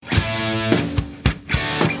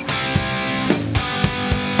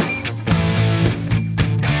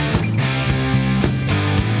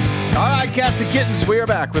cats and kittens, we are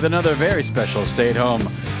back with another very special stay-at-home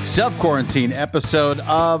self-quarantine episode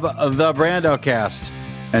of the Brandocast.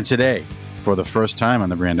 And today, for the first time on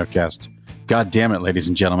the Brandocast, God damn it, ladies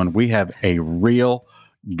and gentlemen, we have a real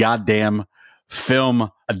goddamn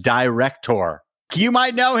film director. You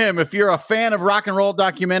might know him if you're a fan of rock and roll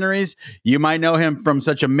documentaries. You might know him from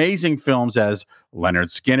such amazing films as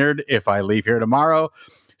Leonard Skinner, If I Leave Here Tomorrow,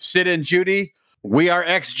 Sid and Judy, We Are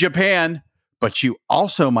Ex-Japan. But you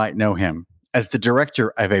also might know him as the director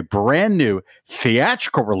of a brand new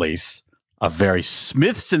theatrical release, a very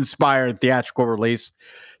Smiths-inspired theatrical release,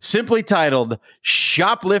 simply titled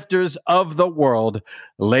Shoplifters of the World.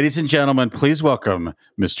 Ladies and gentlemen, please welcome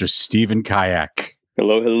Mr. Stephen Kayak.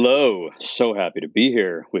 Hello, hello. So happy to be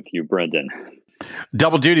here with you, Brendan.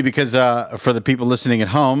 Double duty because for the people listening at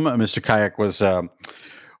home, Mr. Kayak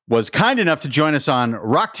was kind enough to join us on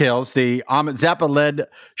Rock Tales, the Ahmet Zappa-led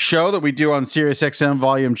show that we do on SiriusXM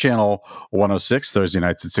Volume Channel 106, Thursday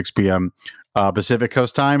nights at 6 p.m. Pacific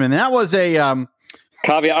Coast time. And that was a...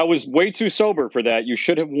 Kavi, I was way too sober for that. You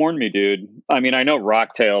should have warned me, dude. I mean, I know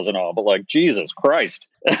Rock Tales and all, but like, Jesus Christ.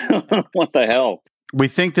 What the hell? We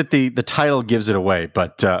think that the title gives it away,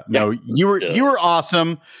 but no, you were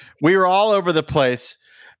awesome. We were all over the place.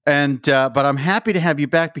 And but I'm happy to have you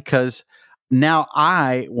back because now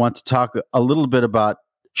I want to talk a little bit about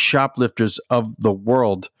Shoplifters of the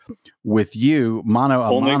World with you, mano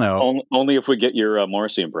a mano. Only if we get your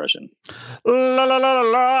Morrissey impression. La la la la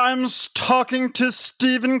la, I'm talking to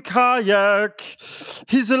Stephen Kayak.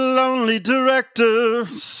 He's a lonely director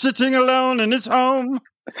sitting alone in his home.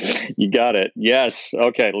 You got it. Yes.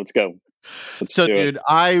 Okay, let's go. So, dude,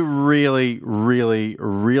 I really, really,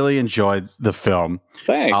 really enjoyed the film.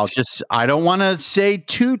 Thanks. I don't want to say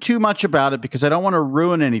too much about it because I don't want to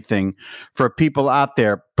ruin anything for people out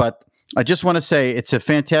there. But I just want to say it's a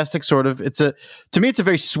fantastic to me, it's a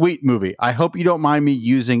very sweet movie. I hope you don't mind me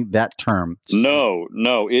using that term. No,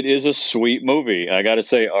 it is a sweet movie. I got to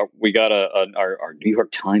say, we got our New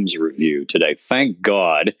York Times review today. Thank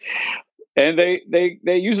God. And they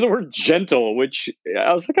use the word gentle, which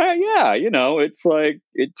I was like, yeah, it's like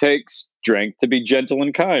it takes strength to be gentle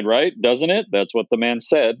and kind, right? Doesn't it? That's what the man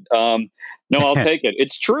said. No, I'll take it.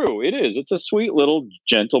 It's true. It is. It's a sweet little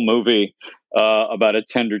gentle movie about a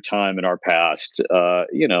tender time in our past. Our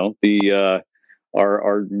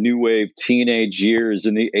new wave teenage years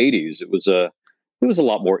in the 80s. It was a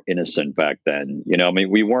lot more innocent back then. I mean,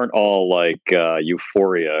 we weren't all like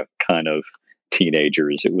Euphoria kind of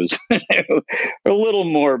teenagers. It was a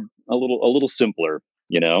little simpler,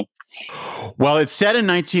 Well, it's set in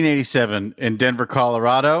 1987 in Denver,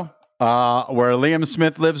 Colorado, where Liam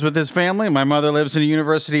Smith lives with his family. My mother lives in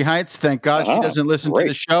University Heights. Thank God she doesn't listen to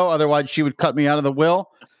the show. Otherwise, she would cut me out of the will.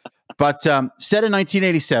 But set in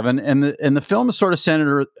 1987, and the film is sort of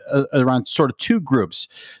centered around sort of two groups.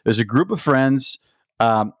 There's a group of friends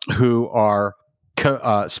who are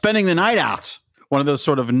spending the night out. One of those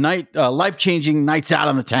sort of life-changing nights out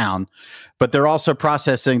on the town. But they're also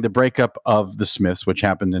processing the breakup of the Smiths, which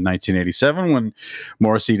happened in 1987 when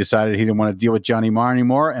Morrissey decided he didn't want to deal with Johnny Marr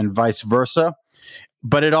anymore and vice versa.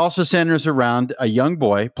 But it also centers around a young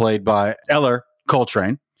boy played by Eller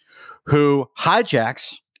Coltrane, who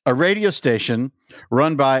hijacks a radio station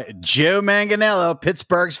run by Joe Manganiello,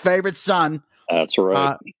 Pittsburgh's favorite son. That's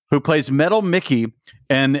right. Who plays Metal Mickey,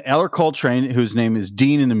 and Eller Coltrane, whose name is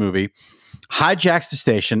Dean in the movie, hijacks the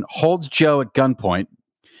station, holds Joe at gunpoint,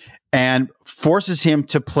 and forces him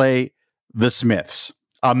to play the Smiths,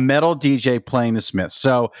 a metal DJ playing the Smiths.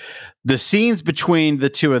 So the scenes between the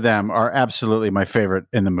two of them are absolutely my favorite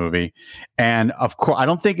in the movie. And of course, I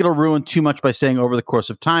don't think it'll ruin too much by saying over the course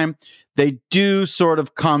of time, they do sort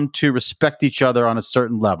of come to respect each other on a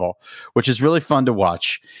certain level, which is really fun to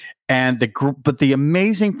watch. And but the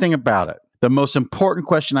amazing thing about it, the most important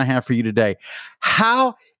question I have for you today,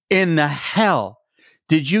 how in the hell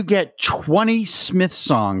did you get 20 Smith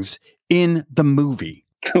songs in the movie?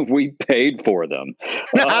 We paid for them.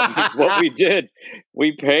 What we did,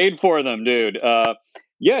 we paid for them, dude.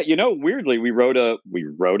 Weirdly, we wrote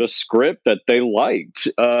a script that they liked.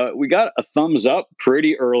 We got a thumbs up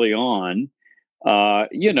pretty early on.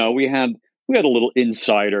 We had a little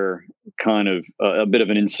insider kind of a bit of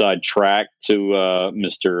an inside track to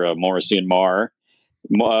Mr. Morrissey and Marr.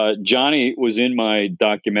 Johnny was in my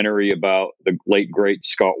documentary about the late great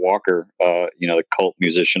Scott Walker, the cult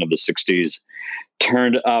musician of the 60s,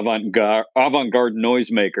 turned avant-garde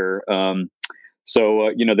noisemaker.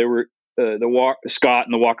 They were Scott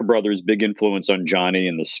and the Walker Brothers, big influence on Johnny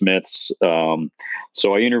and the Smiths.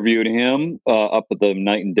 So I interviewed him up at the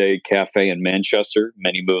Night and Day Cafe in Manchester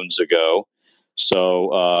many moons ago. So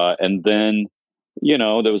and then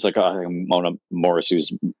there was like one of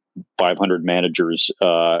Morrissey's 500 managers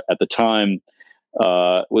at the time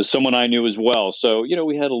was someone I knew as well. So,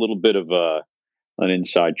 we had a little bit of an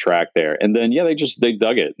inside track there. And then, they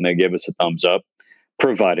dug it and they gave us a thumbs up,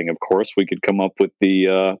 providing, of course, we could come up with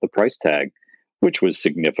the price tag, which was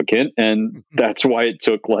significant. And that's why it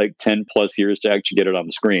took like 10 plus years to actually get it on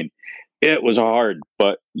the screen. It was hard,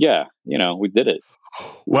 but we did it.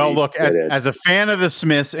 Well, look, as a fan of the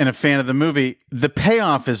Smiths and a fan of the movie, the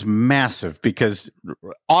payoff is massive because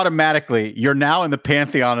automatically you're now in the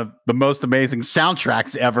pantheon of the most amazing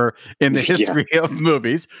soundtracks ever in the history of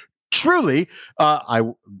movies. Truly,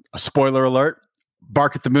 spoiler alert,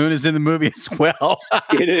 Bark at the Moon is in the movie as well.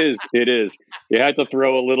 It is. You had to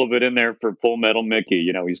throw a little bit in there for Full Metal Mickey.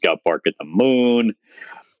 He's got Bark at the Moon.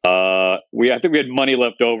 I think we had money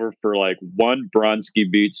left over for like one Bronski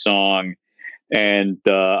Beat song. And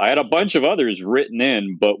I had a bunch of others written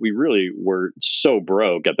in, but we really were so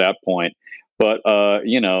broke at that point. But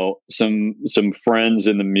some friends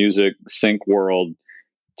in the music sync world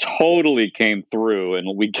totally came through,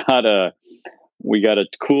 and we got a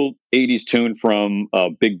cool '80s tune from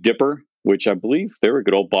Big Dipper, which I believe they were a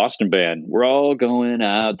good old Boston band. We're all going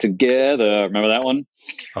out together. Remember that one?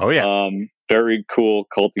 Oh yeah. Very cool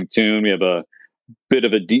culty tune. We have a bit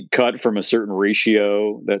of a deep cut from A Certain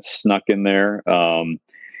Ratio that's snuck in there.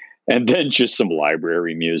 And then just some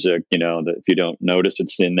library music, that if you don't notice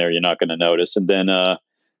it's in there, you're not going to notice. And then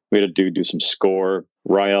we had to do some score.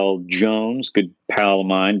 Rael Jones, good pal of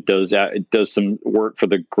mine, does some work for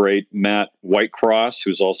the great Matt Whitecross,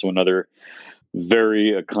 who's also another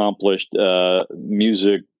very accomplished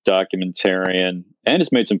music documentarian, and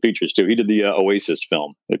has made some features too. He did the Oasis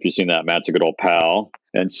film. If you've seen that, Matt's a good old pal.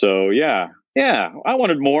 And so, yeah, I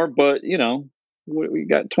wanted more, but we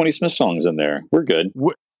got 20 Smith songs in there. We're good.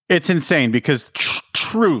 It's insane because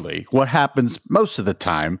truly what happens most of the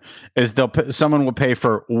time is someone will pay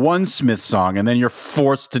for one Smith song and then you're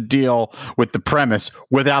forced to deal with the premise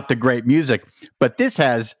without the great music. But this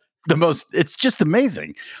has it's just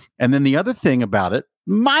amazing. And then the other thing about it,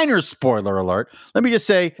 minor spoiler alert, let me just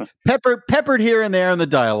say peppered here and there in the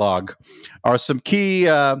dialogue are some key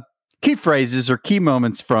phrases or key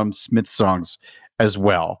moments from Smith songs as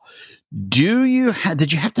well. Did you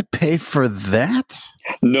have to pay for that?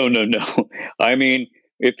 No. I mean,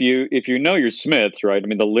 if you know your Smiths, right? I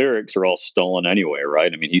mean, the lyrics are all stolen anyway,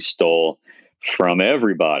 right? I mean, he stole from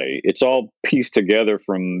everybody. It's all pieced together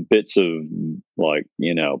from bits of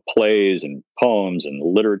plays and poems and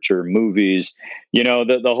literature, movies.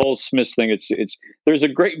 The whole Smiths thing. It's there's a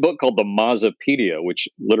great book called the Mazzapedia, which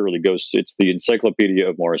literally it's the encyclopedia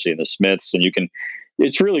of Morrissey and the Smiths, and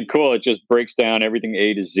it's really cool. It just breaks down everything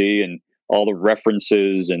A to Z and all the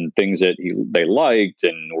references and things that they liked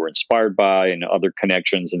and were inspired by and other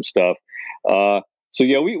connections and stuff. So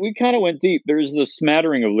we kind of went deep. There's the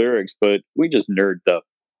smattering of lyrics, but we just nerded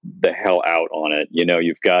the hell out on it.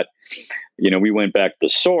 You've got, we went back to the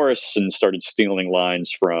source and started stealing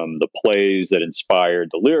lines from the plays that inspired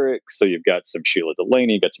the lyrics. So you've got some Sheila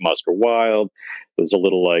Delaney, got some Oscar Wilde. There's a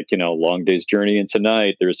little Long Day's Journey into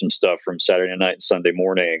Night. There's some stuff from Saturday Night and Sunday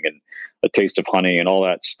Morning and A Taste of Honey and all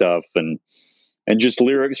that stuff. And just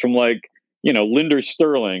lyrics from Linda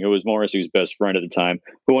Sterling, who was Morrissey's best friend at the time,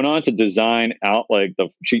 who went on to design out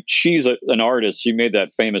she's an artist. She made that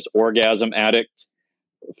famous Orgasm Addict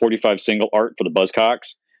 45 single art for the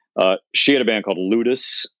Buzzcocks. She had a band called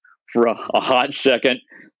Ludus for a hot second.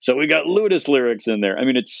 So we got Ludus lyrics in there. I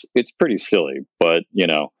mean, it's pretty silly, but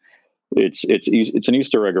it's an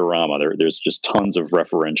Easter egg-orama. There's just tons of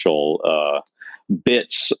referential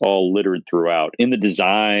bits all littered throughout in the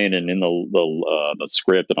design and in the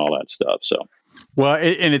script and all that stuff. So, well,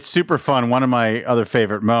 and it's super fun. One of my other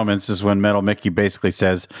favorite moments is when Metal Mickey basically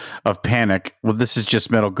says of Panic, "Well, this is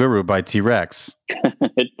just Metal Guru by T-Rex."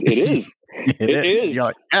 It is. It is. You're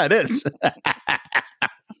like, yeah, it is.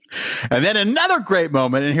 And then another great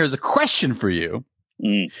moment, and here's a question for you.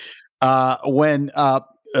 When Joe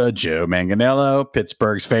Manganiello,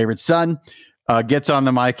 Pittsburgh's favorite son, gets on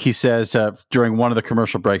the mic, he says during one of the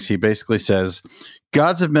commercial breaks, he basically says,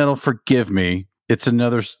 "Gods of Metal, forgive me. It's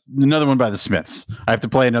another one by the Smiths. I have to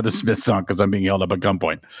play another Smiths song because I'm being held up at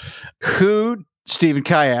gunpoint." Who, Stephen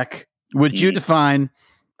Kayak, would you define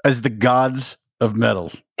as the gods of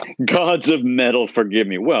metal? Gods of Metal, forgive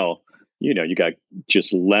me. Well, you got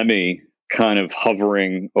just Lemmy kind of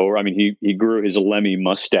hovering over. I mean, he grew his Lemmy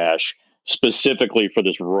mustache specifically for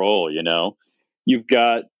this role. You've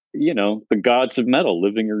got the gods of metal,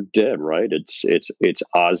 living or dead, right? It's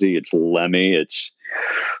Ozzy, it's Lemmy, it's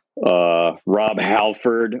Rob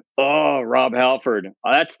Halford. Oh, Rob Halford.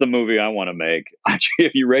 That's the movie I want to make. Actually,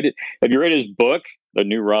 have you read it? Have you read his book, the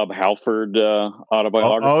new Rob Halford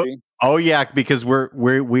autobiography? Oh yeah, because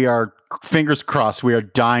we are fingers crossed. We are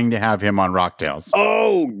dying to have him on Rocktails.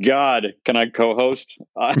 Oh God, can I co-host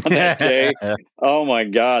on that day? Oh my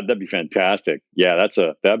God, that'd be fantastic. Yeah,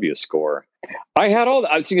 that'd be a score. I had all.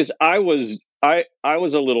 I think I was a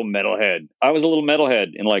little metalhead. I was a little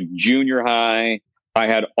metalhead in like junior high. I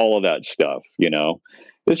had all of that stuff.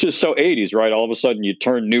 It's just so 80s, right? All of a sudden, you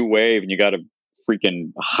turn new wave, and you got to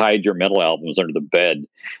freaking hide your metal albums under the bed,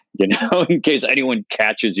 in case anyone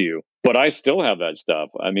catches you. But I still have that stuff.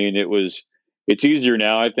 I mean, it's easier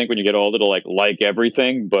now, I think, when you get older to like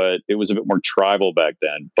everything, but it was a bit more tribal back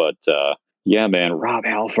then. But yeah, man, Rob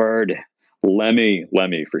Halford, Lemmy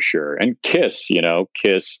for sure. And Kiss,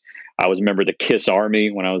 Kiss. I was a member of the Kiss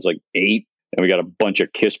Army when I was like 8. And we got a bunch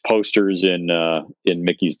of Kiss posters in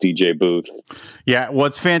Mickey's DJ booth. Yeah, well,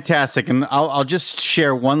 it's fantastic, and I'll just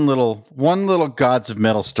share one little Gods of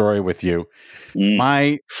Metal story with you.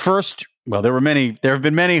 My first, well, there have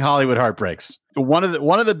been many Hollywood heartbreaks. One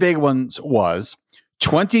of the big ones was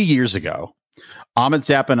 20 years ago. Ahmet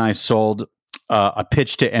Zappa and I sold a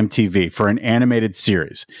pitch to MTV for an animated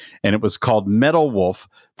series, and it was called Metal Wolf: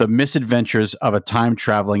 The Misadventures of a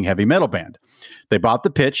Time-Traveling Heavy Metal Band. They bought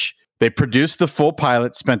the pitch. They produced the full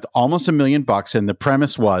pilot, spent almost $1 million, and the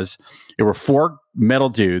premise was it were 4 metal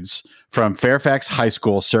dudes from Fairfax High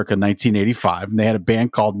School circa 1985, and they had a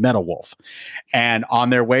band called Metal Wolf. And on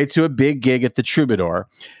their way to a big gig at the Troubadour,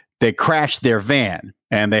 they crashed their van,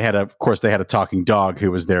 and they had a talking dog who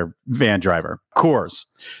was their van driver, Coors.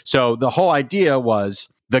 So the whole idea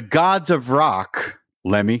was the gods of rock,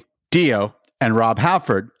 Lemmy, Dio, and Rob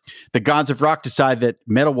Halford, the gods of rock decide that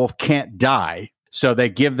Metal Wolf can't die. So they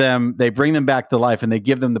bring them back to life, and they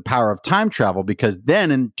give them the power of time travel, because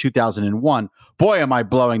then in 2001, boy, am I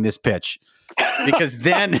blowing this pitch, because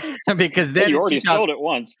then you already sold it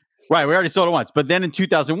once. Right. We already sold it once. But then in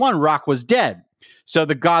 2001, rock was dead. So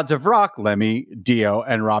the gods of rock, Lemmy, Dio,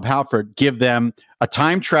 and Rob Halford, give them a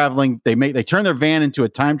time traveling. They turn their van into a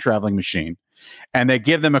time traveling machine, and they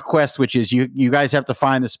give them a quest, which is you guys have to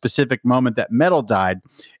find the specific moment that metal died,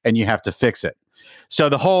 and you have to fix it. So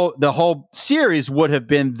the whole series would have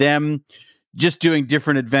been them just doing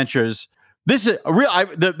different adventures. This is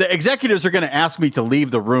the executives are going to ask me to leave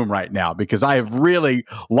the room right now, because I have really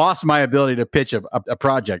lost my ability to pitch a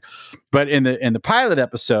project. But in the pilot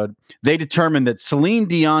episode, they determined that Celine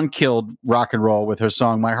Dion killed rock and roll with her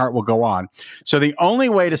song "My Heart Will Go On." So the only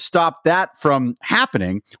way to stop that from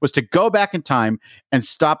happening was to go back in time and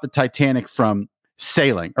stop the Titanic from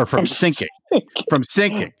sailing, or from sinking,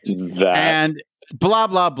 and blah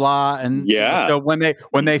blah blah. And yeah, so when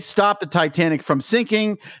they stop the Titanic from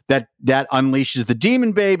sinking, that unleashes the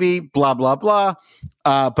demon baby, blah blah blah.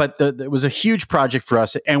 But it was a huge project for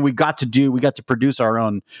us, and we got to produce our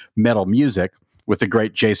own metal music with the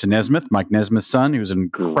great Jason Nesmith, Mike Nesmith's son, who's an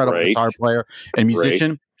incredible guitar player and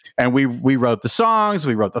musician. And we wrote the songs,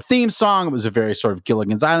 we wrote the theme song. It was a very sort of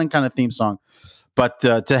Gilligan's Island kind of theme song. But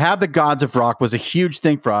to have the gods of rock was a huge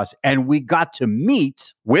thing for us. And we got to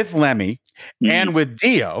meet with Lemmy and with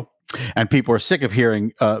Dio. And people are sick of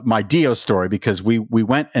hearing my Dio story, because we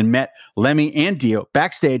went and met Lemmy and Dio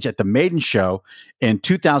backstage at the Maiden show in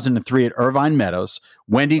 2003 at Irvine Meadows.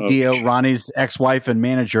 Wendy Dio, Ronnie's ex-wife and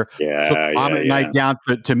manager, took Ahmet and I down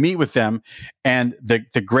to meet with them. And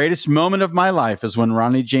the greatest moment of my life is when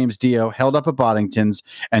Ronnie James Dio held up a Boddington's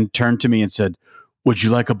and turned to me and said, "Would you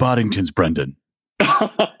like a Boddington's, Brendan?"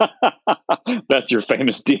 That's your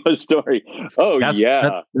famous Dio story. Oh,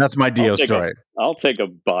 that's my Dio story. I'll take a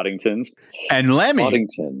Boddington's. And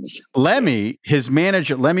Lemmy, his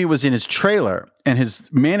manager, Lemmy was in his trailer, and his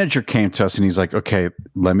manager came to us, and he's like, "Okay,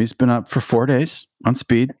 Lemmy's been up for 4 days on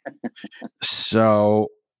speed, so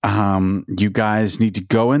you guys need to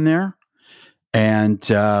go in there, and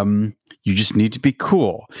you just need to be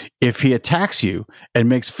cool. If he attacks you and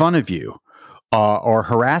makes fun of you, or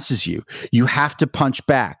harasses you, you have to punch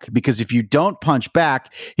back, because if you don't punch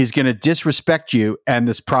back, he's going to disrespect you, and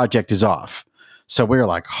this project is off." So we were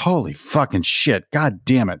like, holy fucking shit, god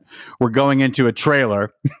damn it. We're going into a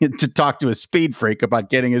trailer to talk to a speed freak about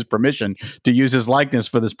getting his permission to use his likeness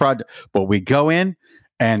for this project. But we go in,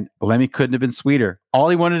 and Lemmy couldn't have been sweeter. All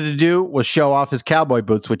he wanted to do was show off his cowboy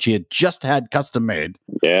boots, which he had just had custom made.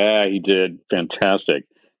 Yeah, he did. Fantastic.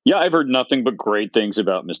 Yeah, I've heard nothing but great things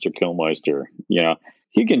about Mr. Kilmeister. Yeah,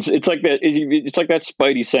 he can. It's like that. It's like that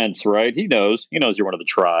spidey sense, right? He knows. You're one of the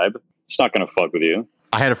tribe. He's not going to fuck with you.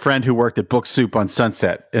 I had a friend who worked at Book Soup on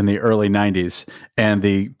Sunset in the early 90s, and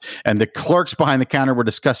the clerks behind the counter were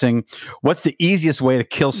discussing what's the easiest way to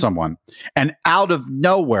kill someone. And out of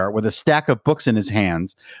nowhere, with a stack of books in his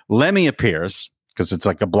hands, Lemmy appears, because it's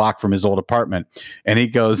like a block from his old apartment, and he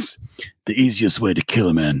goes, "The easiest way to kill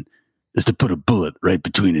a man is to put a bullet right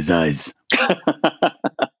between his eyes."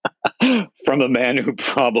 From a man who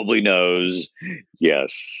probably knows.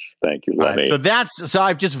 Yes. Thank you, Lemmy. Right, so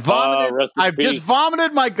I've just vomited. Just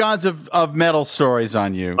vomited my gods of metal stories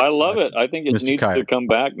on you. I love it. I think it Mr. needs Kayak. To come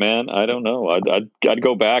back, man. I don't know. I'd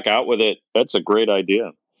go back out with it. That's a great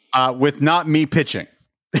idea. With not me pitching.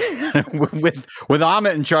 with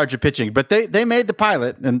Amit in charge of pitching, but they made the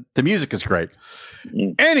pilot and the music is great.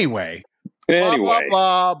 Anyway. Blah,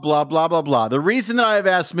 blah, blah, blah, blah, blah. The reason that I've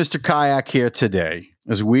asked Mr. Kayak here today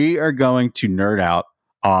is we are going to nerd out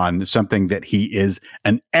on something that he is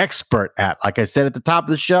an expert at. Like I said at the top of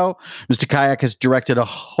the show, Mr. Kayak has directed a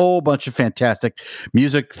whole bunch of fantastic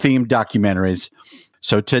music-themed documentaries.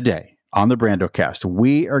 So today on the Brandocast,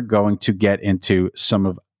 we are going to get into some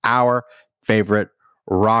of our favorite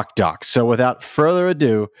rock docs. So without further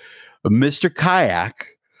ado, Mr. Kayak,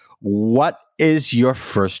 what is your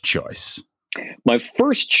first choice? My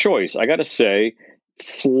first choice, I got to say,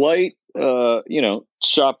 slight,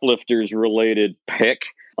 shoplifters related pick.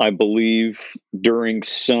 I believe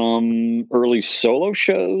that early solo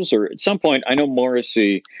shows, or at some point, I know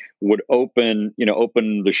Morrissey would open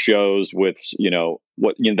the shows with,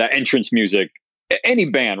 that entrance music. Any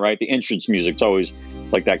band, right? The entrance music's always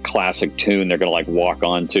like that classic tune they're going to walk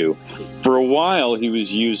onto. For a while, he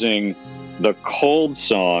was using the Cold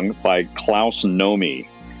Song by Klaus Nomi.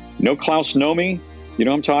 Klaus Nomi? You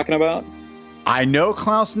know what I'm talking about? I know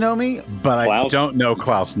Klaus Nomi, but I don't know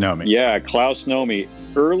Klaus Nomi. Yeah, Klaus Nomi.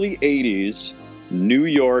 Early 80s, New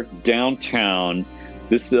York, downtown.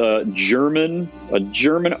 This German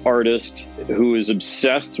artist who is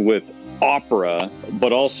obsessed with opera,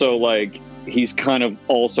 but also he's kind of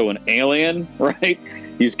also an alien, right?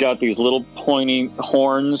 He's got these little pointy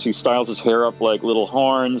horns. He styles his hair up like little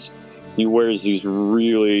horns. He wears these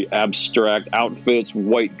really abstract outfits,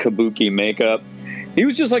 white kabuki makeup. He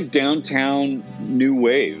was just like downtown new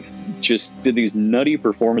wave. Just did these nutty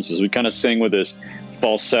performances. We kind of sang with this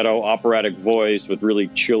falsetto operatic voice with really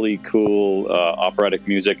chilly, cool operatic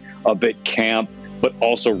music, a bit camp, but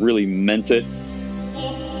also really meant it.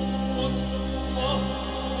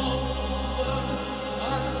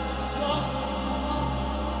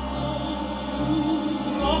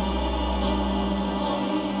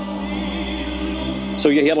 So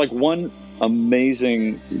yeah, he had one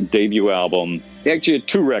amazing debut album. He actually had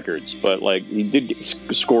 2 records, but he did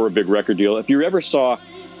score a big record deal. If you ever saw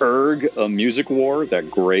Erg, A Music War, that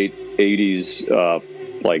great 80s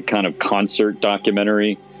kind of concert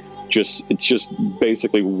documentary, it's just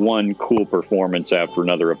basically one cool performance after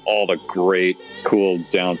another of all the great, cool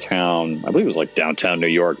downtown, I believe it was downtown New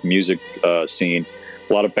York music scene.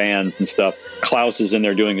 A lot of bands and stuff. Klaus is in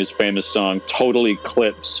there doing his famous song, Total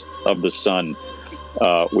Eclipse of the Sun.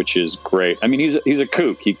 Which is great. I mean, he's a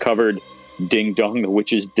kook. He covered Ding Dong, the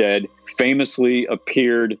Witch is Dead, famously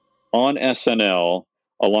appeared on SNL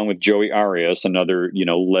along with Joey Arias, another,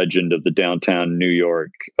 legend of the downtown New York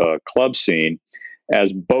club scene,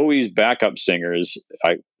 as Bowie's backup singers.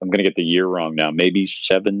 I'm going to get the year wrong now, maybe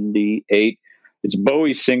 78. It's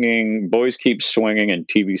Bowie singing Boys Keep Swinging and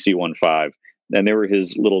TBC-15, and they were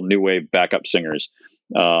his little new wave backup singers.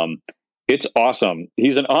 It's awesome.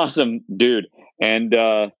 He's an awesome dude. And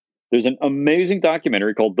there's an amazing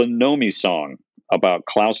documentary called The Nomi Song about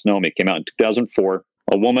Klaus Nomi. It came out in 2004.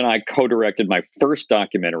 A woman I co-directed my first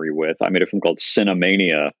documentary with. I made a film called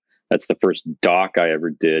Cinemania. That's the first doc I ever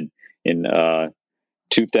did in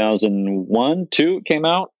 2001, 2. It came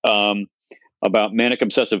out about manic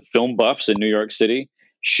obsessive film buffs in New York City.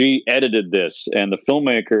 She edited this, and the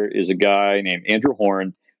filmmaker is a guy named Andrew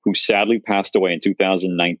Horn, who sadly passed away in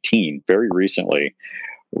 2019, very recently.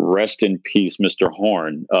 Rest in peace, Mr.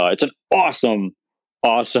 Horn. It's an awesome,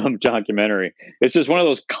 awesome documentary. It's just one of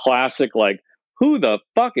those classic, who the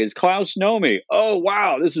fuck is Klaus Nomi? Oh,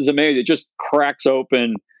 wow, this is amazing. It just cracks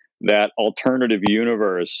open that alternative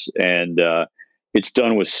universe, and it's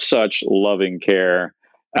done with such loving care.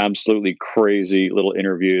 Absolutely crazy little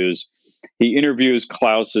interviews. He interviews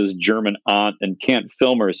Klaus's German aunt and can't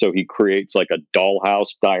film her, so he creates a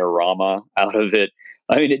dollhouse diorama out of it.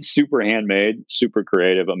 I mean, it's super handmade, super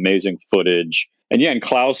creative, amazing footage. And yeah, and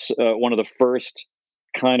Klaus, one of the first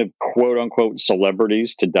kind of quote unquote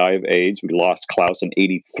celebrities to die of AIDS. We lost Klaus in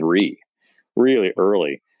 83, really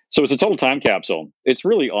early. So it's a total time capsule. It's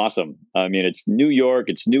really awesome. I mean, it's New York,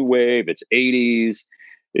 it's new wave, it's 80s.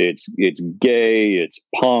 It's gay. It's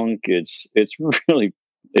punk. It's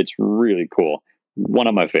really cool. One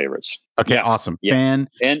of my favorites. Okay, awesome. Yeah.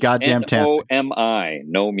 Fan, goddamn tastic. Nomi,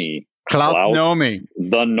 Nomi, Klaus Nomi,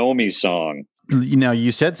 the Nomi song. You know,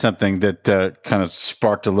 you said something that kind of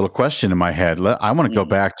sparked a little question in my head. I want to go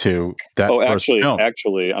back to that. First film.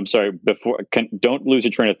 Actually, I'm sorry. Don't lose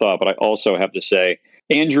your train of thought. But I also have to say,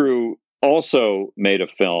 Andrew also made a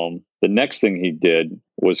film. The next thing he did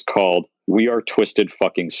was called "We Are Twisted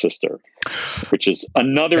Fucking Sister," which is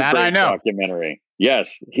another great documentary.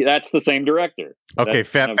 Yes, that's the same director. Okay,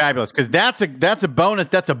 fabulous. Because that's a bonus.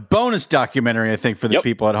 That's a bonus documentary, I think, for the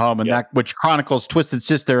people at home, and that which chronicles Twisted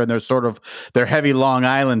Sister and their heavy Long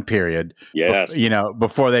Island period. Yes,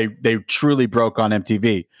 before they truly broke on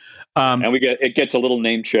MTV. And it gets a little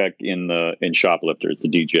name check in Shoplifters. The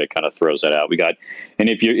DJ kind of throws that out. And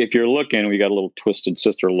if you're looking, we got a little Twisted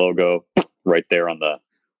Sister logo right there on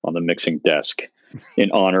the mixing desk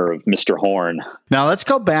in honor of Mr. Horn. Now let's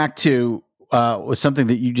go back to was something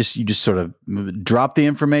that you just sort of dropped the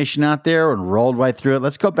information out there and rolled right through it.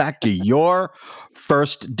 Let's go back to your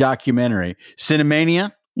first documentary,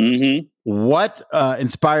 Cinemania. Mm-hmm. What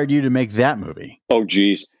inspired you to make that movie? Oh,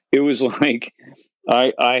 geez. It was like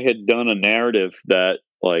I had done a narrative that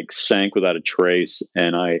like sank without a trace,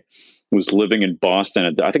 and I was living in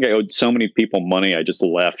Boston. I think I owed so many people money. I just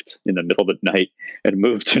left in the middle of the night and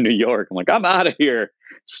moved to New York. I'm like, I'm out of here.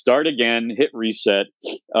 Start again, hit reset.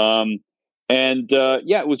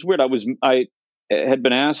 It was weird. I had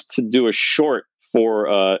been asked to do a short for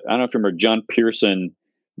I don't know if you remember John Pearson,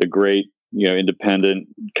 the great independent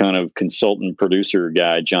kind of consultant producer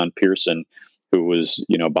guy, John Pearson, who was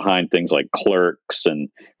behind things like Clerks and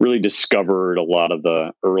really discovered a lot of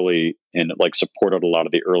the early and like supported a lot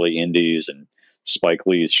of the early indies and Spike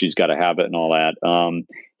Lee's She's Gotta Have It and all that.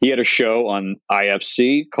 He had a show on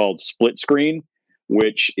IFC called Split Screen,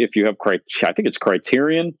 which if you have I think it's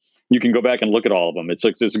Criterion. You can go back and look at all of them. It's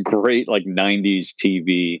like this great like 90s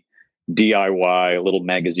TV DIY little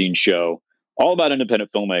magazine show all about independent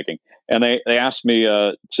filmmaking. And they asked me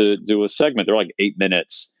to do a segment. They're like 8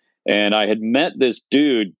 minutes. And I had met this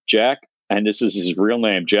dude, Jack, and this is his real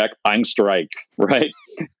name, Jack Angstreich, right?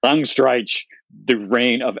 Angstreich, the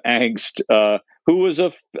reign of angst, who was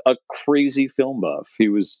a crazy film buff. He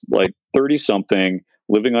was like 30-something,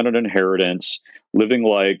 living on an inheritance, living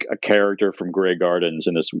like a character from Grey Gardens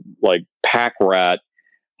in this like pack rat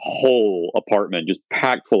whole apartment, just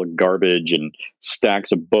packed full of garbage and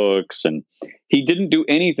stacks of books. And he didn't do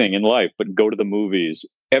anything in life but go to the movies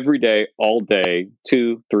every day, all day,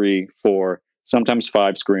 2, 3, 4, sometimes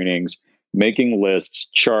 5 screenings, making lists,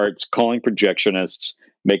 charts, calling projectionists,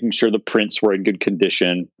 making sure the prints were in good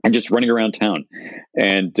condition, and just running around town.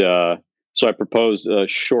 And so I proposed a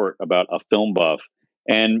short about a film buff.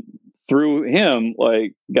 And through him,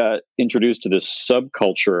 like, got introduced to this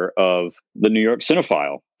subculture of the New York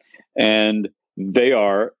cinephile. And they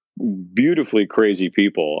are beautifully crazy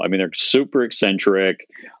people. I mean, they're super eccentric.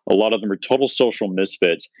 A lot of them are total social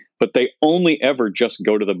misfits, but they only ever just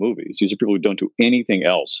go to the movies. These are people who don't do anything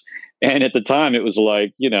else. And at the time, it was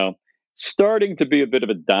like, starting to be a bit of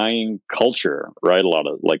a dying culture, right? A lot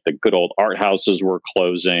of like the good old art houses were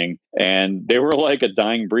closing, and they were like a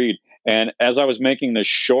dying breed. And as I was making this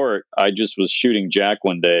short, I just was shooting Jack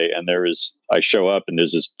one day, and I show up, and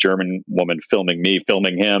there's this German woman filming me,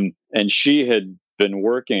 filming him. And she had been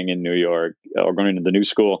working in New York, or going to the New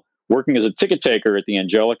School, working as a ticket taker at the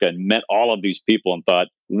Angelica, and met all of these people and thought,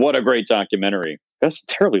 what a great documentary. That's a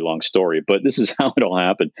terribly long story, but this is how it all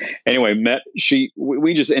happened. Anyway,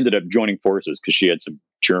 we just ended up joining forces because she had some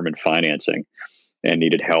German financing and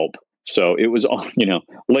needed help. So it was all,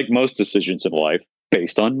 like most decisions in life,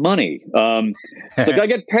 based on money. It's like I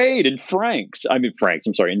get paid in in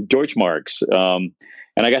Deutschmarks.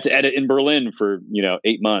 And I got to edit in Berlin for,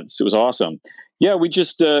 8 months. It was awesome. Yeah, we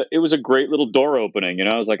just, it was a great little door opening.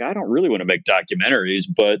 I was like, I don't really want to make documentaries,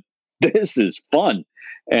 but this is fun.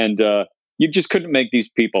 And you just couldn't make these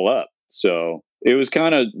people up. So it was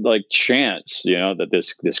kind of like chance, that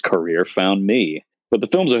this career found me. But the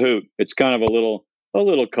film's a hoot. It's kind of a little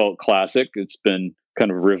cult classic. It's been kind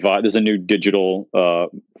of revived. There's a new digital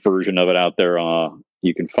version of it out there.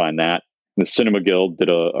 You can find that. The Cinema Guild did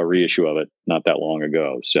a reissue of it not that long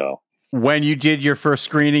ago. So when you did your first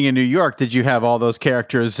screening in New York, did you have all those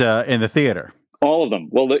characters in the theater? All of them.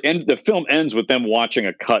 Well, the film ends with them watching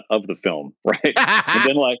a cut of the film, right?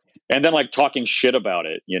 and then talking shit about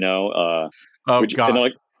it, God!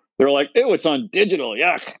 And they're like, "Ew, it's on digital.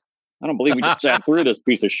 Yuck! I don't believe we just sat through this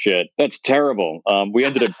piece of shit. That's terrible."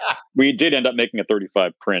 We did end up making a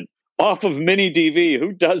 35 print off of mini DV.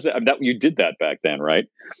 Who does that? You did that back then, right?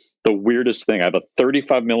 the weirdest thing. I have a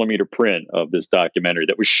 35 millimeter print of this documentary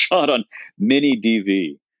that was shot on mini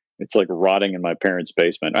DV. It's like rotting in my parents'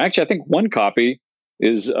 basement. Actually, I think one copy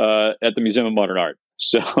is at the Museum of Modern Art.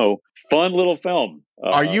 So fun little film.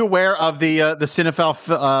 Are you aware of the cinephile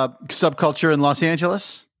subculture in Los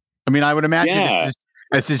Angeles? I mean, I would imagine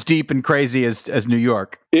it's as deep and crazy as New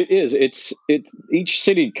York. It is. Each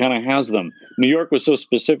city kind of has them. New York was so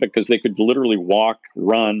specific because they could literally walk,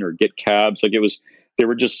 run, or get cabs. Like they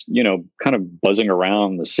were just, kind of buzzing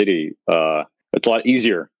around the city. It's a lot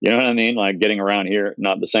easier. You know what I mean? Like getting around here,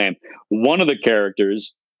 not the same. One of the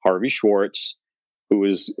characters, Harvey Schwartz, who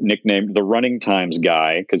was nicknamed the running times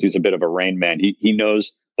guy because he's a bit of a Rain Man. He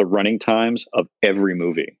knows the running times of every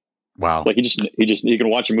movie. Wow. Like he can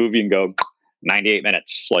watch a movie and go 98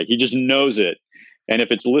 minutes. Like he just knows it. And if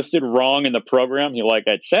it's listed wrong in the program, you're like,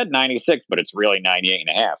 it said 96, but it's really 98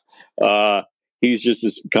 and a half. He's just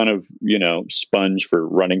this kind of, sponge for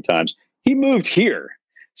running times. He moved here.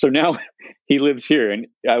 So now he lives here, and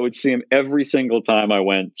I would see him every single time I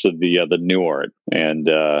went to the Newark, and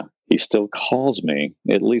he still calls me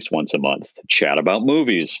at least once a month to chat about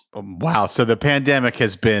movies. Wow. So the pandemic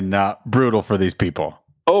has been brutal for these people.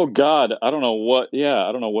 Oh God. I don't know what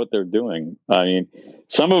they're doing. I mean,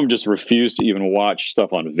 some of them just refuse to even watch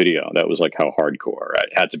stuff on video. That was like how hardcore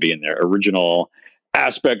it had to be in their original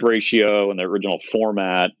aspect ratio and their original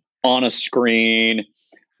format on a screen.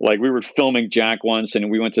 Like we were filming Jack once and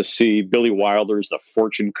we went to see Billy Wilder's The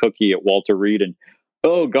Fortune Cookie at Walter Reed, and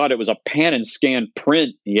oh God, it was a pan and scan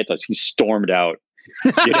print. He stormed out,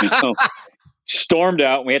 stormed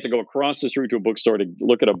out. And we had to go across the street to a bookstore to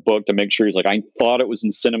look at a book to make sure. He's like, I thought it was in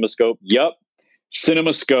CinemaScope. Yep.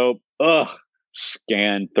 CinemaScope. Ugh.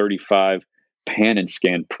 Scan 35, pan and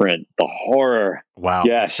scan print. The horror. Wow.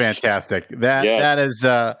 Yes. Fantastic. That is,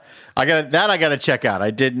 I gotta check out.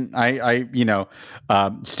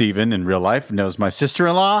 Steven in real life knows my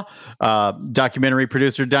sister-in-law, documentary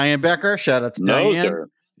producer, Diane Becker. Shout out to Diane. Sir.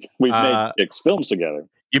 We've made 6 films together.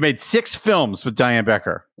 You made 6 films with Diane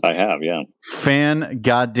Becker. I have, yeah.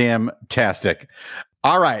 Fan-goddamn-tastic.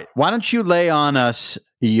 All right. Why don't you lay on us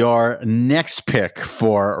your next pick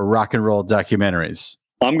for rock and roll documentaries?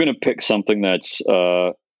 I'm going to pick something that's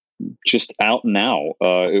just out now.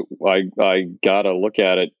 I got to look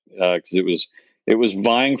at it because it was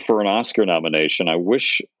vying for an Oscar nomination. I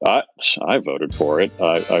wish I voted for it.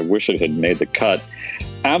 I wish it had made the cut.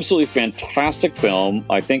 Absolutely fantastic film.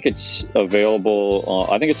 I think it's available.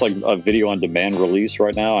 I think it's like a video on demand release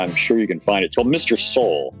right now. I'm sure you can find it. It's called Mr.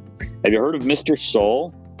 Soul. Have you heard of Mr.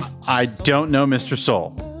 Soul? I don't know Mr.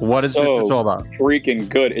 Soul. What is Mr. Soul about? Freaking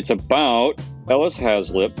good. It's about Ellis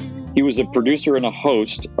Haslip. He was a producer and a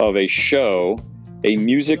host of a show, a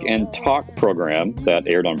music and talk program that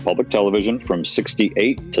aired on public television from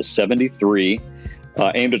 68 to 73,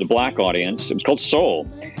 aimed at a black audience. It was called Soul.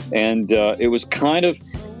 And it was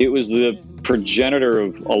the progenitor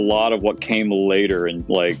of a lot of what came later in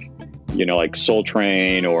like Soul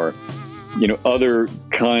Train or, other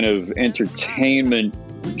kind of entertainment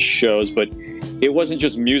shows, but it wasn't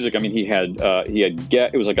just music. I mean,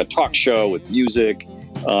 it was like a talk show with music.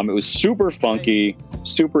 It was super funky,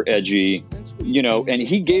 super edgy, and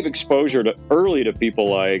he gave exposure to people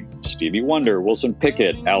like Stevie Wonder, Wilson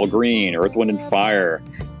Pickett, Al Green, Earth, Wind and Fire.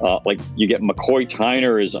 Like you get McCoy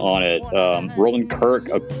Tyner is on it. Roland Kirk,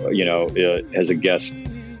 has a guest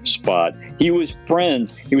spot. He was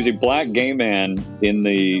a black gay man in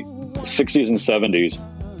the 60s and 70s,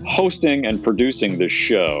 hosting and producing this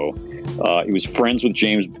show. He was friends with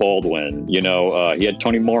James Baldwin. He had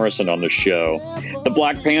Toni Morrison on the show. The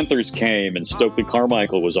Black Panthers came and Stokely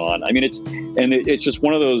Carmichael was on. I mean, it's just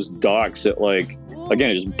one of those docs that, like, again,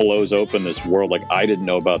 it just blows open this world. Like, I didn't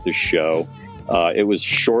know about this show. It was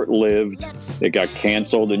short-lived. It got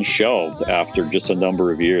canceled and shelved after just a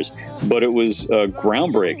number of years. But it was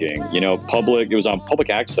groundbreaking. It was on public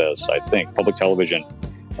access, I think, public television,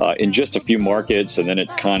 in just a few markets, and then it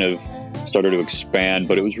kind of started to expand.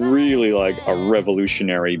 But it was really like a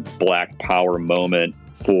revolutionary Black Power moment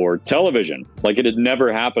for television. Like it had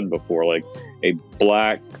never happened before. Like a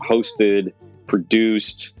Black hosted,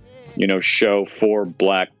 produced, show for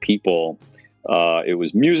Black people. It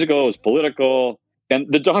was musical, it was political,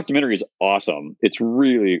 and the documentary is awesome. It's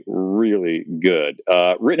really, really good.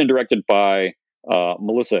 Written and directed by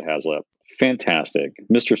Melissa Haslip. Fantastic.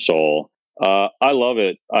 Mr. Soul. I love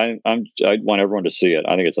it. I want everyone to see it.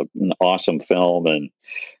 I think it's an awesome film and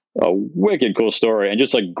a wicked cool story, and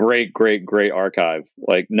just like great, great, great archive.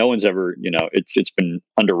 Like no one's ever, it's been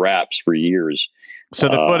under wraps for years. So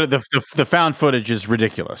the found footage is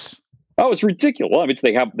ridiculous. Oh, it's ridiculous. Well, I mean,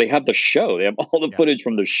 they have the show. They have all the footage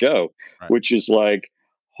from the show, right, which is like,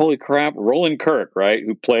 holy crap, Roland Kirk, right?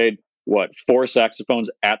 Who played what, 4 saxophones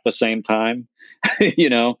at the same time? you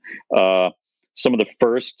know, some of the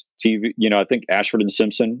first TV, I think Ashford and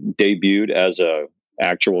Simpson debuted as a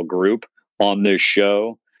actual group on this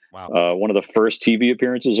show. Wow. One of the first TV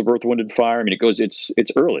appearances of Earth, Wind and Fire. I mean, it's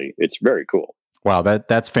early. It's very cool. Wow,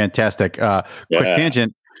 that's fantastic.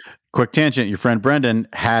 Quick tangent. Your friend Brendan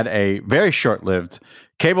had a very short-lived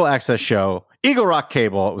cable access show, Eagle Rock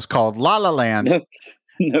Cable. It was called La La Land.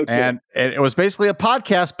 And it was basically a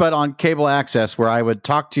podcast, but on cable access, where I would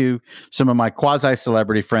talk to some of my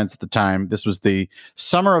quasi-celebrity friends at the time. This was the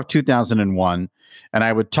summer of 2001. And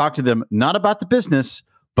I would talk to them not about the business,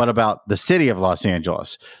 but about the city of Los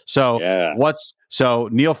Angeles. So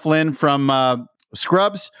Neil Flynn from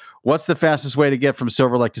Scrubs, what's the fastest way to get from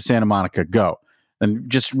Silver Lake to Santa Monica? Go. And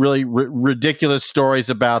just really ridiculous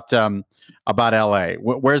stories about LA.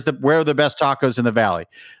 Where are the best tacos in the Valley?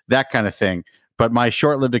 That kind of thing. But my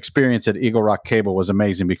short-lived experience at Eagle Rock Cable was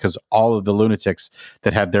amazing because all of the lunatics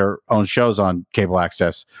that had their own shows on cable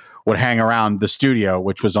access would hang around the studio,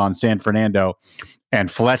 which was on San Fernando and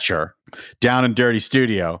Fletcher, down and dirty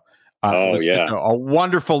studio. It was just a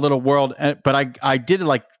wonderful little world. But I did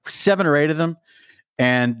like 7 or 8 of them,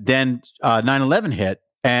 and then 9/11 hit,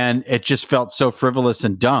 and it just felt so frivolous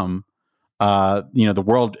and dumb. The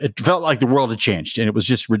world, it felt like the world had changed, and it was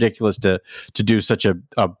just ridiculous to do such a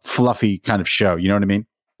fluffy kind of show. You know what I mean?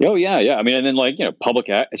 Oh yeah. I mean, and then public,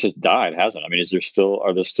 it's just died, hasn't it? I mean,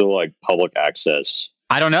 are there still like public access?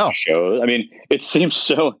 I don't know. Shows. I mean, it seems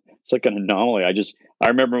it's like an anomaly. I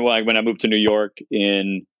remember when I moved to New York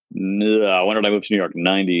when did I move to New York?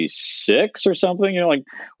 96 or something?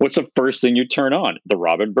 What's the first thing you turn on? The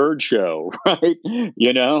Robin Bird Show, right?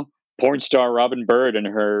 Porn star Robin Bird and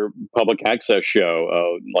her public access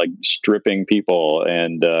show, like stripping people,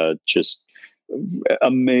 and just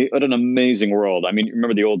what an amazing world. I mean,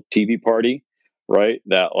 remember the old TV Party, right?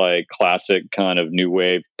 That like classic kind of new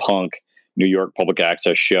wave punk New York public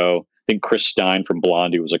access show. I think Chris Stein from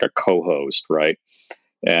Blondie was like a co-host, right?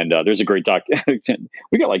 And there's a great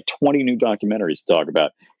we got like 20 new documentaries to talk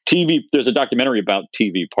about. TV. There's a documentary about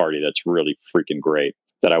TV Party that's really freaking great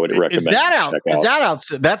that I would recommend. Is that out? Is that out?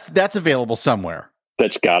 That's available somewhere.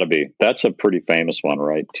 That's got to be. That's a pretty famous one,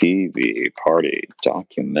 right? TV Party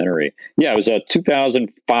documentary. Yeah, it was a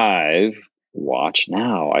 2005. Watch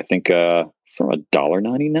now. I think from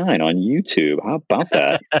 $1.99 on YouTube. How about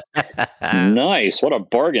that? Nice. What a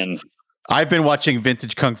bargain. I've been watching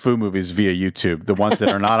vintage kung fu movies via YouTube, the ones that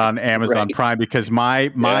are not on Amazon Prime, because my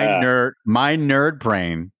nerd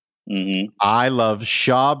brain. Mm-hmm. I love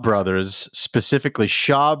Shaw Brothers, specifically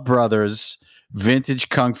Shaw Brothers vintage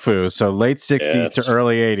kung fu. So late 60s to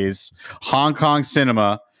early 80s, Hong Kong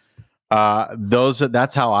cinema.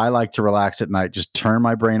 That's how I like to relax at night. Just turn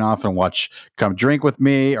my brain off and watch Come Drink With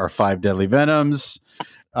Me or Five Deadly Venoms.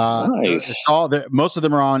 Nice. It's most of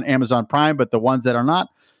them are on Amazon Prime, but the ones that are not,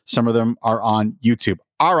 some of them are on YouTube.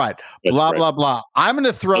 All right. Blah, blah. I'm going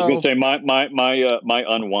to throw. I was going to say my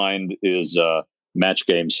unwind is Match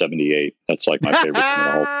Game 78. That's like my favorite thing in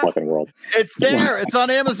the whole fucking world. It's there. It's on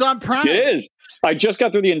Amazon Prime. It is. I just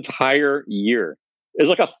got through the entire year. It's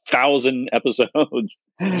like 1,000 episodes.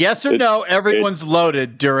 Yes or no? Everyone's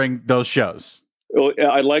loaded during those shows.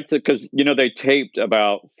 I liked it because they taped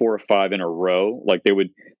about 4 or 5 in a row. Like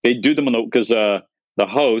they do them because the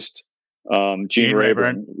host Gene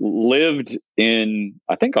Rayburn lived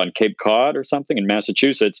I think on Cape Cod or something in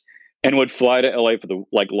Massachusetts, and would fly to LA for the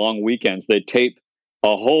like long weekends. They'd tape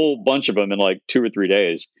a whole bunch of them in like 2 or 3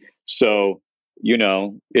 days. So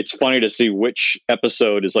it's funny to see which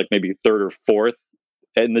episode is like maybe 3rd or 4th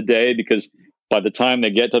in the day, because by the time they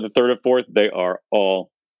get to the 3rd or 4th, they are all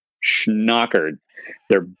schnockered.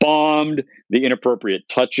 They're bombed. The inappropriate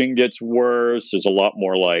touching gets worse. There's a lot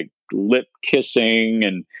more like lip kissing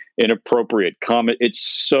and inappropriate comment. It's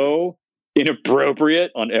so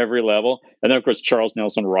inappropriate on every level. And then of course Charles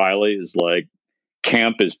Nelson Riley is like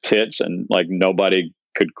camp as tits, and like nobody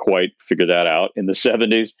could quite figure that out in the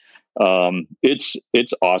 70s.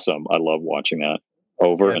 It's awesome. I love watching that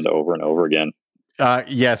over and over and over again.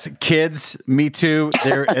 Yes, kids, me too.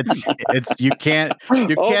 It's you can't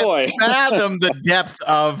fathom the depth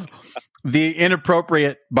of the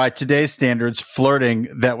inappropriate, by today's standards, flirting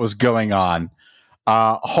that was going on.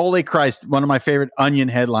 Holy Christ! One of my favorite Onion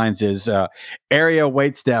headlines is area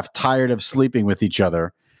waitstaff tired of sleeping with each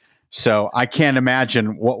other. So I can't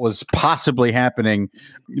imagine what was possibly happening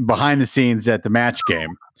behind the scenes at the Match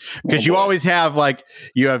Game, because you always have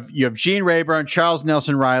you have Gene Rayburn, Charles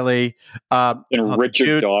Nelson Riley, and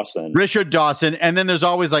Richard Dawson, and then there's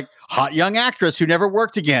always like hot young actress who never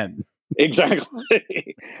worked again.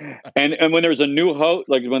 Exactly. And when there's a new host,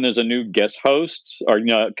 like when there's a new guest host, or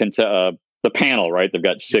the panel, right? They've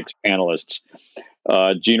got 6 panelists.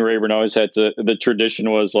 Gene Rayburn always had to. The tradition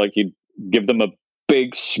was like he'd give them a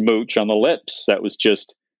big smooch on the lips. That was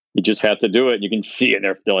just you just have to do it. You can see it.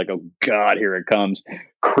 They're like, oh God, here it comes.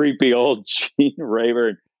 Creepy old Gene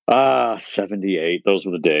Rayburn. 78. Those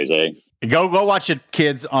were the days, eh? Go watch it,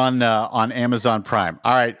 kids, on Amazon Prime.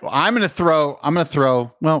 All right, well, I'm gonna throw.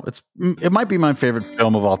 Well, it might be my favorite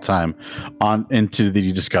film of all time into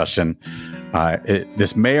the discussion.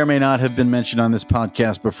 This may or may not have been mentioned on this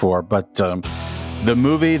podcast before, but the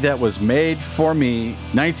movie that was made for me,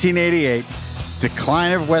 1988,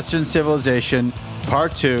 Decline of Western Civilization,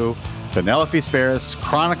 Part 2, Penelope Spheris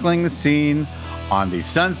chronicling the scene on the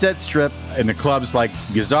Sunset Strip in the clubs like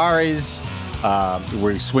Gazzarri's,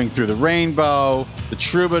 where you swing through the rainbow, the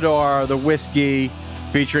Troubadour, the Whiskey,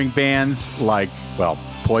 featuring bands like, well,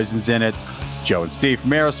 Poison's in it, Joe and Steve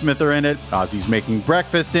from Aerosmith are in it, Ozzy's Making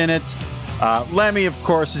Breakfast in it, Lemmy, of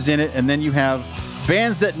course, is in it, and then you have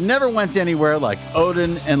bands that never went anywhere like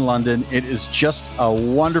Odin and London. It is just a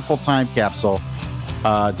wonderful time capsule.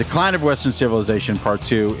 Decline of Western Civilization Part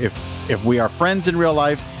 2. If we are friends in real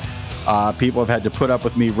life, people have had to put up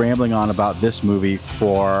with me rambling on about this movie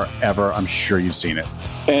forever. I'm sure you've seen it.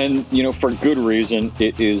 And, for good reason.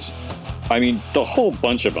 It is, the whole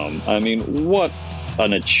bunch of them. What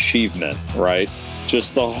an achievement, right?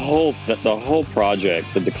 Just the whole project,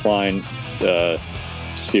 the Decline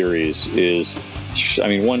series is,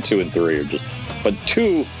 1, 2, and 3 are just, but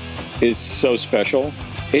 2 is so special.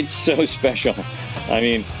 It's so special.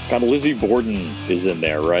 God, Lizzie Borden is in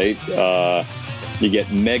there, right? You get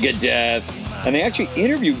Megadeth, and they actually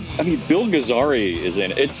interview. Bill Gazzarri is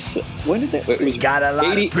in it. When did that? It was got a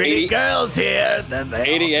lot of pretty girls here. Then they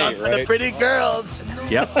 88, all come for the pretty girls.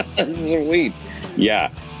 Yep, sweet.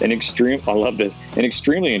 Yeah, I love this. An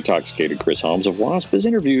extremely intoxicated Chris Holmes of Wasp is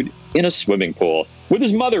interviewed in a swimming pool with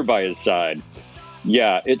his mother by his side.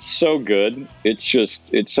 Yeah, it's so good.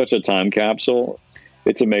 It's such a time capsule.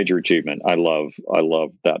 It's a major achievement. I love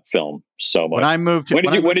that film so much. When I moved, when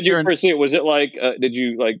did you first see it? Was it like, did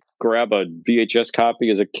you grab a VHS copy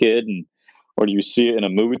as a kid, or do you see it in a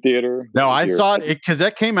movie theater? No, I saw it because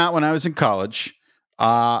that came out when I was in college,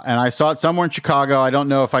 and I saw it somewhere in Chicago. I don't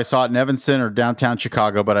know if I saw it in Evanston or downtown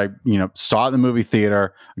Chicago, but I saw it in the movie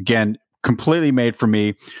theater. Again, completely made for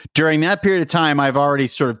me. During that period of time, I've already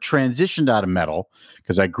sort of transitioned out of metal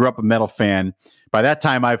because I grew up a metal fan. By that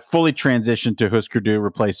time, I fully transitioned to Husker Du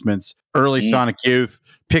replacements, early Sonic Youth.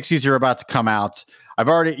 Pixies are about to come out. I've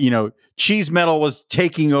already, cheese metal was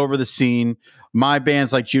taking over the scene. My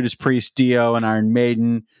bands like Judas Priest, Dio, and Iron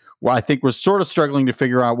Maiden, I think was sort of struggling to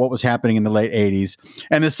figure out what was happening in the late 80s.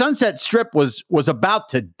 And the Sunset Strip was about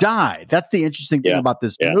to die. That's the interesting thing about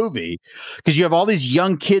this movie, because you have all these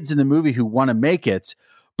young kids in the movie who want to make it,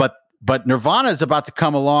 but Nirvana is about to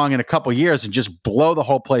come along in a couple years and just blow the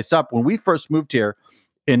whole place up. When we first moved here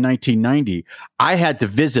in 1990, I had to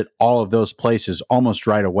visit all of those places almost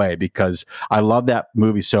right away because I love that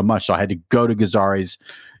movie so much. So I had to go to Gazzarri's.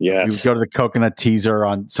 Yes. We would go to the Coconut Teaser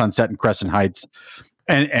on Sunset and Crescent Heights.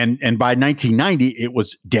 And by 1990, it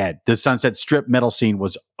was dead. The Sunset Strip metal scene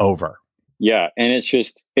was over. Yeah, and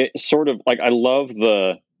it's sort of like, I love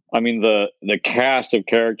the cast of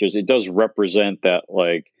characters. It does represent that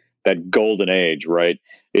that golden age, right?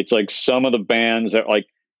 It's like some of the bands that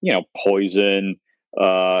Poison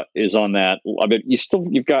is on that.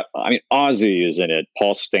 You've got Ozzy is in it,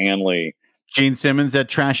 Paul Stanley, Gene Simmons at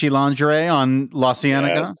Trashy Lingerie on La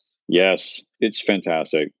Cienega. Yes, it's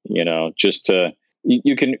fantastic. Just to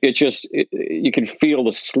you can feel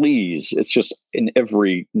the sleaze. It's just in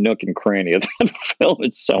every nook and cranny of that film.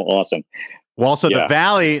 It's so awesome. Well, also the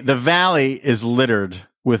valley is littered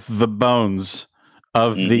with the bones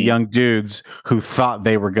of the young dudes who thought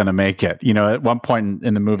they were going to make it. At one point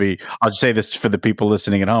in the movie, I'll just say this for the people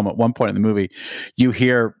listening at home. At one point in the movie, you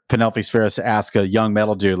hear Penelope Spheris ask a young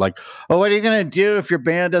metal dude, like, "Oh, what are you going to do if your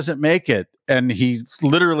band doesn't make it?" And he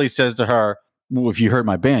literally says to her, "Well, if you heard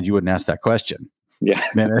my band, you wouldn't ask that question." Yeah.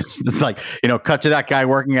 And it's like, cut to that guy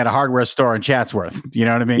working at a hardware store in Chatsworth. You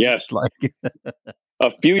know what I mean? Yes.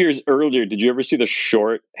 A few years earlier, did you ever see the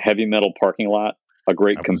short Heavy Metal Parking Lot? A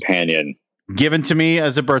great companion. Given to me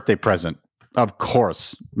as a birthday present, of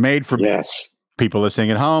course, made for me. People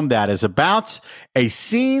listening at home, that is about a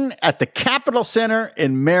scene at the Capitol Center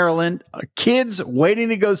in Maryland. Kids waiting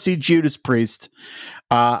to go see Judas Priest.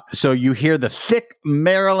 So you hear the thick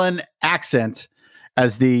Maryland accent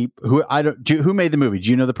as who made the movie? Do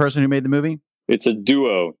you know the person who made the movie? It's a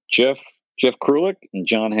duo, Jeff Krulik and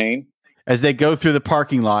John Hain. as they go through the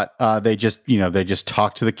parking lot, they just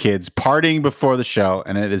talk to the kids, partying before the show,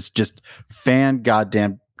 and it is just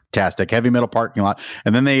fan-goddamn-tastic. Heavy Metal Parking Lot,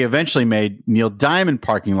 and then they eventually made Neil Diamond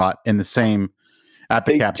Parking Lot in the same at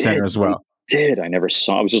the Cap Center as well. I never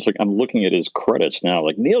saw. I was just like, I'm looking at his credits now,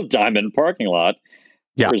 like Neil Diamond Parking Lot.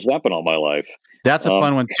 Yeah, where's that been all my life? That's a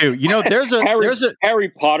fun one too. There's a Harry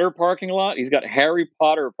Potter parking lot. He's got Harry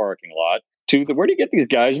Potter parking lot. Where do you get these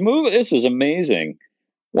guys move? This is amazing.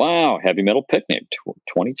 Wow, Heavy Metal Picnic,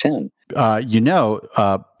 2010.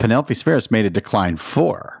 Penelope Spheris made a Decline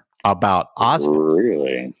 4 about Ozzfest.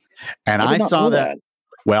 Really? And I saw that.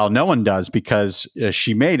 Well, no one does because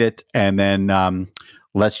she made it, and then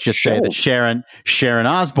let's just say that Sharon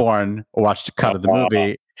Osbourne watched a cut of the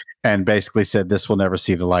movie and basically said this will never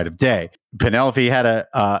see the light of day. Penelope had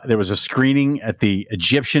there was a screening at the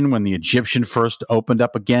Egyptian when the Egyptian first opened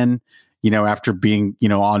up again, after being,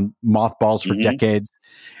 on mothballs for decades.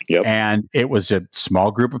 Yep. And it was a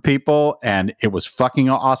small group of people, and it was fucking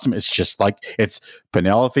awesome. It's just like, it's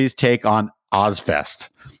Penelope's take on Ozzfest.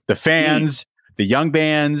 The fans, the young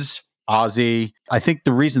bands, Ozzy. I think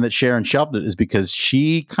the reason that Sharon shelved it is because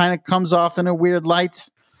she kind of comes off in a weird light.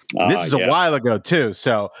 This is a while ago too.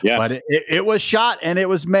 So, but it was shot and it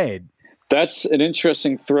was made. That's an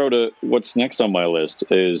interesting throw to what's next on my list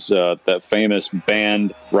is that famous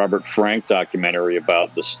band Robert Frank documentary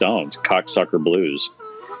about the Stones, Cocksucker Blues.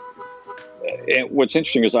 And what's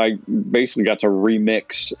interesting is I basically got to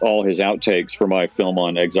remix all his outtakes for my film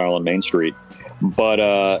on Exile on Main Street. But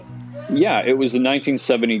it was the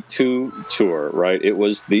 1972 tour, right? It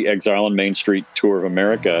was the Exile on Main Street tour of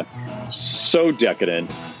America. So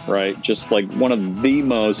decadent, right? Just like one of the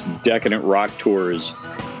most decadent rock tours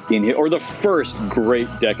or the first great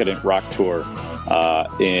decadent rock tour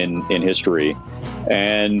in history.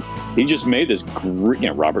 And he just made this great,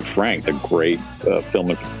 Robert Frank, the great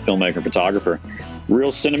filmmaker, photographer,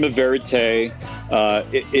 real cinema verite.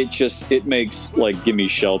 It makes like Gimme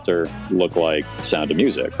Shelter look like Sound of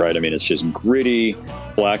Music, right? I mean, it's just gritty,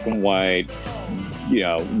 black and white,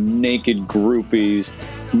 naked groupies,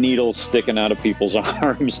 needles sticking out of people's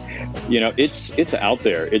arms. It's out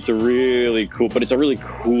there. It's a really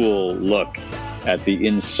cool look at the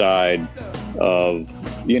inside of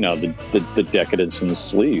the decadence and the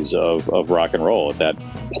sleaze of rock and roll at that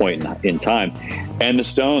point in time. And the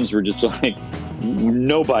Stones were just like,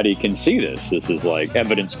 nobody can see this. This is like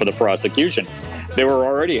evidence for the prosecution. They were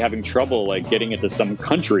already having trouble like getting into some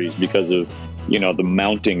countries because of the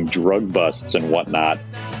mounting drug busts and whatnot.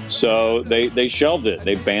 So they shelved it.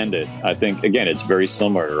 They banned it. I think again it's very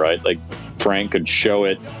similar, right? Like Frank could show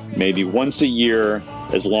it maybe once a year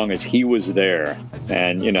as long as he was there,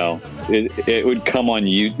 and it would come on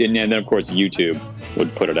YouTube, and then of course YouTube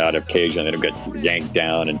would put it out occasionally. It'd get yanked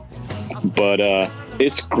down, but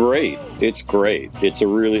it's great. It's great. It's a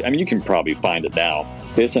really, you can probably find it now.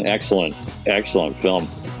 It's an excellent film.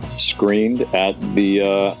 Screened at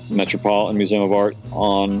the Metropolitan Museum of Art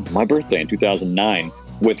on my birthday in 2009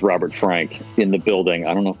 with Robert Frank in the building.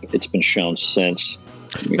 I don't know if it's been shown since.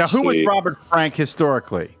 Now, who was Robert Frank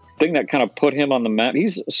historically? Thing that kind of put him on the map.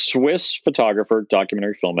 He's a Swiss photographer,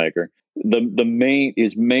 documentary filmmaker.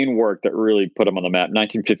 His main work that really put him on the map.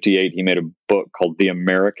 1958, he made a book called The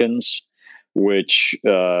Americans, which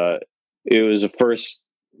it was the first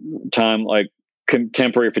time like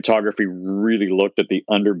contemporary photography really looked at the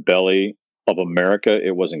underbelly of America.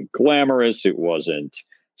 It wasn't glamorous. It wasn't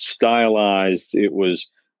stylized. It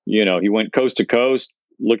was, he went coast to coast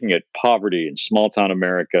looking at poverty in small town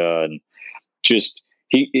America, and just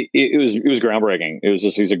it was groundbreaking.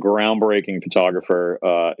 He's a groundbreaking photographer.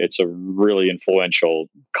 It's a really influential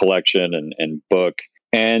collection and book.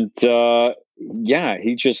 And he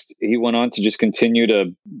went on to just continue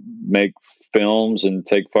to make films and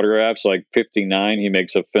take photographs. Like 59, he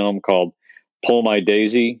makes a film called Pull My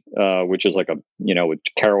Daisy, which is like with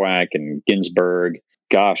Kerouac and Ginsberg.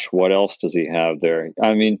 Gosh, what else does he have there?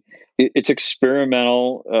 I mean, it's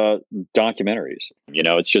experimental documentaries.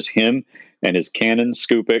 It's just him and his Canon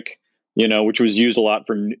Scoopik, which was used a lot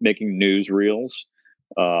for making newsreels,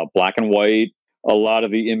 black and white. A lot of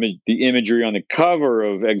the imagery on the cover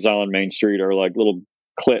of Exile on Main Street are like little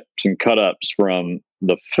clips and cut-ups from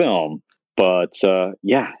the film. But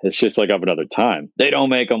it's just like of another time. They don't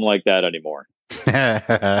make them like that anymore.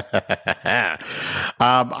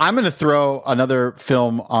 I'm going to throw another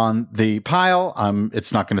film on the pile.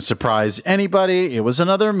 It's not going to surprise anybody. It was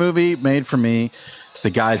another movie made for me. The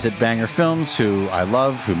guys at Banger Films, who I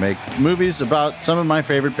love, who make movies about some of my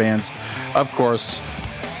favorite bands. Of course,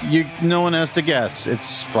 no one has to guess.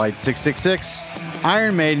 It's Flight 666,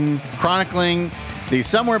 Iron Maiden, chronicling the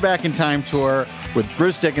Somewhere Back in Time tour with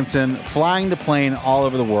Bruce Dickinson flying the plane all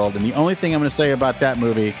over the world. And the only thing I'm going to say about that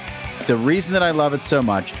movie, the reason that I love it so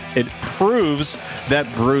much, it proves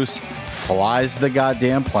that Bruce flies the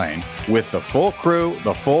goddamn plane with the full crew,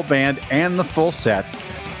 the full band, and the full set.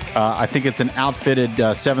 I think it's an outfitted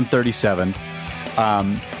 737.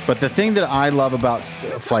 But the thing that I love about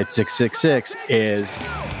Flight 666 is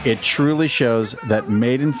it truly shows that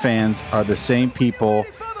Maiden fans are the same people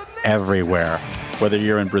everywhere. Whether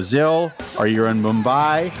you're in Brazil or you're in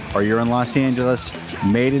Mumbai or you're in Los Angeles,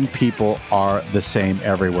 Maiden people are the same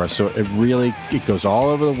everywhere. So it goes all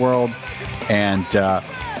over the world. And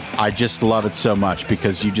I just love it so much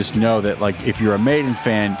because you just know that, like, if you're a Maiden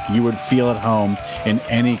fan, you would feel at home in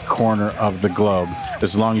any corner of the globe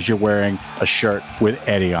as long as you're wearing a shirt with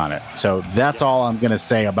Eddie on it. So that's all I'm going to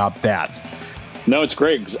say about that. No, it's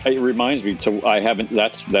great. It reminds me.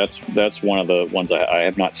 That's one of the ones I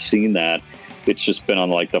have not seen that. It's just been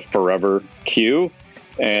on like the forever queue,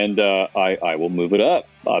 and I will move it up.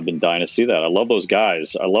 I've been dying to see that. I love those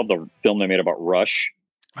guys. I love the film they made about Rush.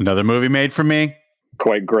 Another movie made for me.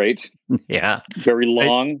 Quite great. Yeah. Very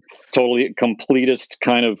long, totally completist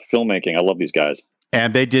kind of filmmaking. I love these guys.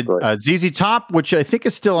 And they did ZZ Top, which I think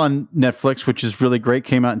is still on Netflix, which is really great.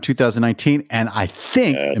 Came out in 2019. And I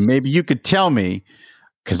think, and maybe you could tell me,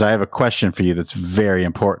 because I have a question for you that's very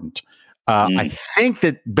important. I think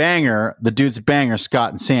that Banger, the dudes at Banger,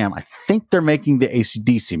 Scott and Sam, I think they're making the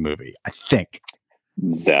AC/DC movie. I think.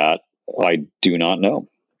 That I do not know.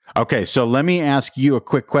 Okay, so let me ask you a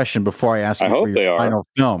quick question before I ask you for your final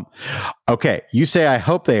film. Okay, you say I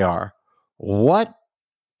hope they are. What?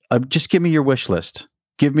 Just give me your wish list.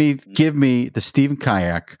 Give me the Stephen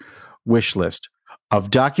Kayak wish list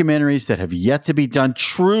of documentaries that have yet to be done.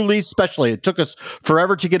 Truly, especially, it took us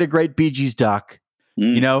forever to get a great Bee Gees doc.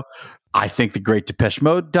 You know, I think the Great Depeche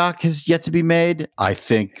Mode doc has yet to be made. I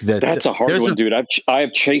think that's a hard one, dude.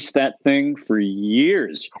 I've chased that thing for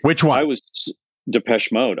years. Which one? I was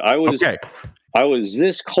Depeche Mode. I was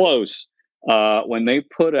this close when they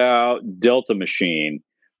put out Delta Machine.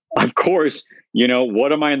 Of course, you know,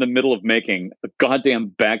 what am I in the middle of making? A goddamn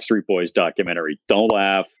Backstreet Boys documentary. Don't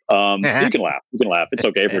laugh. You can laugh. You can laugh. It's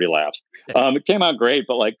okay. Everybody laughs. It came out great,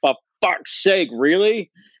 but like, for fuck's sake,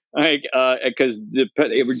 really? Like, because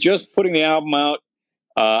they were just putting the album out.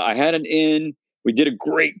 I had an in. We did a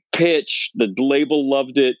great pitch. The label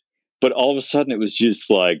loved it. But all of a sudden, it was just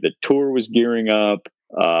like the tour was gearing up.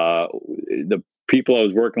 The people I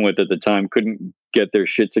was working with at the time couldn't get their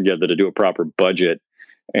shit together to do a proper budget.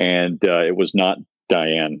 And it was not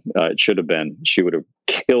Diane. It should have been. She would have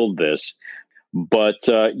killed this. But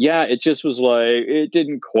yeah, it just was like, it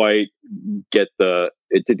didn't quite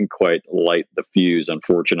light the fuse,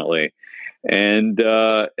 unfortunately. And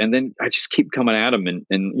then I just keep coming at them. And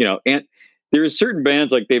you know, and there's certain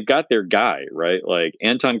bands, like, they've got their guy, right? Like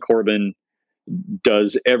Anton Corbijn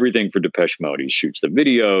does everything for Depeche Mode. He shoots the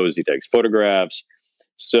videos, he takes photographs.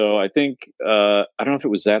 So I think, I don't know if it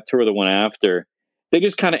was that tour or the one after, they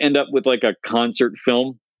just kind of end up with like a concert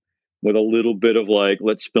film with a little bit of like,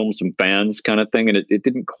 let's film some fans kind of thing. And it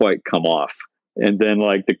didn't quite come off. And then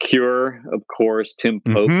like The Cure, of course, Tim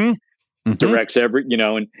Pope directs every, you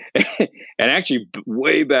know, and actually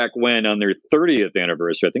way back when on their 30th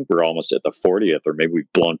anniversary, I think we're almost at the 40th, or maybe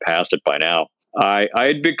we've blown past it by now. I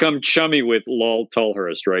had become chummy with Lol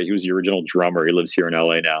Tolhurst, right? He was the original drummer. He lives here in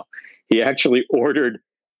LA now. He actually ordered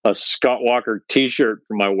a Scott Walker t-shirt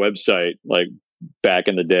from my website, like back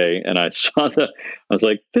in the day. And I was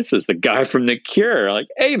like, this is the guy from The Cure. Like,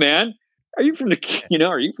 hey man, are you from the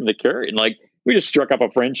Cure? And like, we just struck up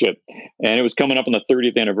a friendship, and it was coming up on the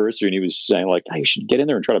 30th anniversary. And he was saying like, hey, you should get in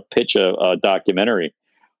there and try to pitch a documentary.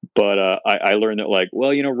 But I learned that, like,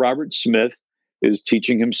 well, you know, Robert Smith is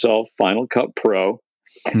teaching himself Final Cut Pro,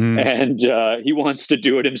 and he wants to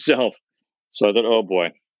do it himself. So I thought, oh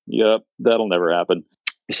boy, yep, that'll never happen.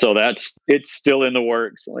 So it's still in the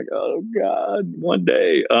works. I'm like, oh God, one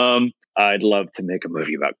day. I'd love to make a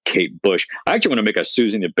movie about Kate Bush. I actually want to make a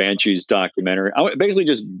Susie and the Banshees documentary. Basically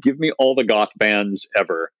just give me all the goth bands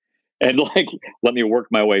ever and like, let me work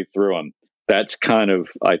my way through them. That's kind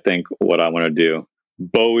of, I think, what I want to do.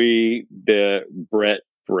 Bowie, Brett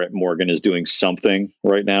Morgan is doing something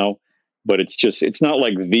right now, but it's not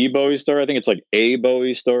like the Bowie story. I think it's like a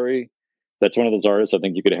Bowie story. That's one of those artists I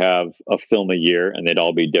think you could have a film a year and they'd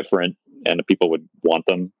all be different and the people would want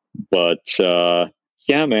them. But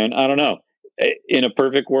yeah, man, I don't know. In a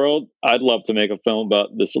perfect world, I'd love to make a film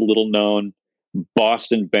about this little known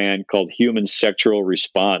Boston band called Human Sexual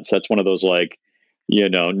Response. That's one of those, like, you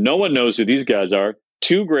know, no one knows who these guys are.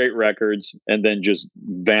 2 great records and then just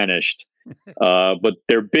vanished. But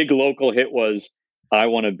their big local hit was I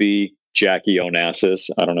Want to Be Jackie Onassis.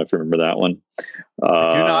 I don't know if you remember that one.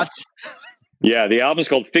 I do not. Yeah, the album is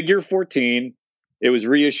called Figure 14. It was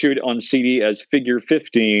reissued on CD as Figure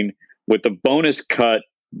 15 with the bonus cut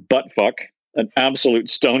Buttfuck, an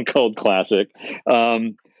absolute stone cold classic.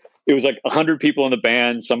 It was like 100 people in the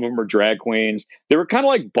band. Some of them were drag queens. They were kind of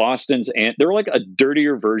like Boston's, and they were like a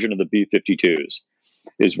dirtier version of the B-52s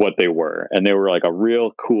is what they were. And they were like a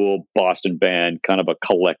real cool Boston band, kind of a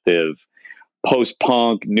collective,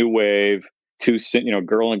 post-punk, new wave,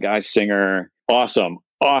 girl and guy singer. Awesome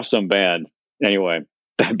band. Anyway,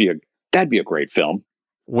 that'd be a great film.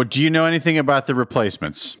 What do you know anything about The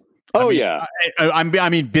Replacements? Yeah. I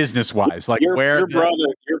mean, business wise, like your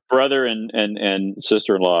brother and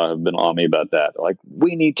sister-in-law have been on me about that. Like,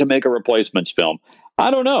 we need to make a Replacements film.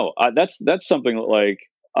 I don't know. That's something like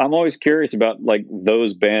I'm always curious about, like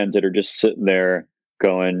those bands that are just sitting there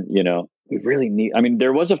going, we really need. I mean,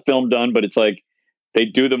 there was a film done, but it's like they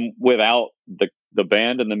do them without the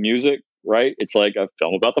band and the music. Right? It's like a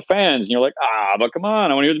film about the fans, and you're like, but come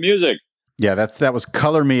on, I want to hear the music. Yeah, that was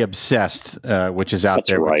Color Me Obsessed, which is out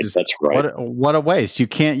there. Right. That's right. What a waste! You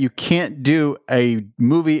can't do a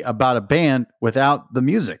movie about a band without the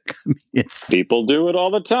music. People do it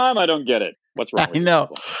all the time. I don't get it. What's wrong? I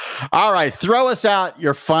know. All right, throw us out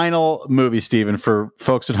your final movie, Stephen, for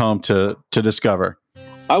folks at home to discover.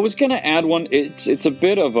 I was going to add one. It's a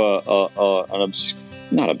bit of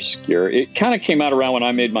not obscure. It kind of came out around when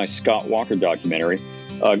I made my Scott Walker documentary.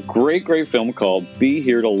 A great film called Be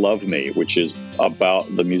Here to Love Me, which is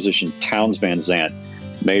about the musician Townes Van Zandt,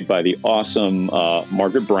 made by the awesome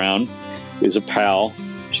Margaret Brown, who's a pal.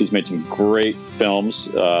 She's made some great films.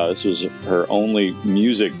 This was her only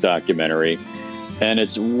music documentary, and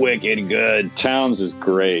it's wicked good. Townes is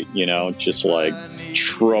great, just like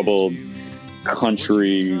troubled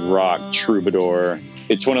country rock troubadour.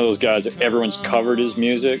 It's one of those guys that everyone's covered his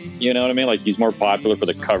music. You know what I mean? Like, he's more popular for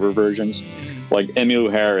the cover versions. Like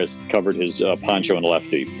Emmylou Harris covered his Pancho and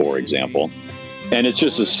Lefty, for example. And it's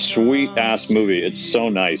just a sweet ass movie. It's so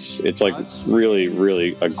nice. It's like really,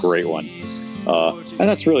 really a great one. And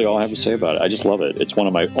that's really all I have to say about it. I just love it. It's one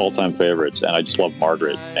of my all-time favorites, and I just love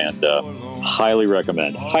Margaret. And highly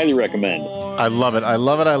recommend. Highly recommend. I love it. I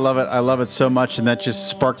love it. I love it. I love it so much. And that just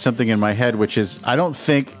sparked something in my head, which is I don't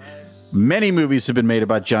think many movies have been made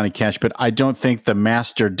about Johnny Cash, but I don't think the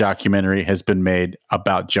Master documentary has been made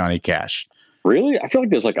about Johnny Cash. Really? I feel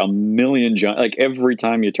like there's like a million like every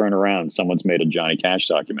time you turn around, someone's made a Johnny Cash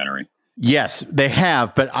documentary. Yes, they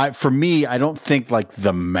have, but for me, I don't think like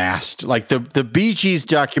the Master, like the Bee Gees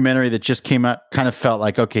documentary that just came out, kind of felt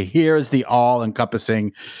like, okay, here's the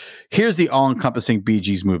all-encompassing Bee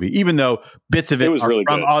Gees movie, even though bits of it are really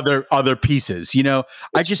from other pieces.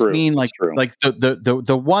 I just mean like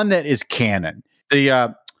the one that is canon.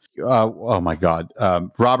 The oh my God,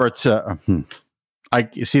 Robert's. I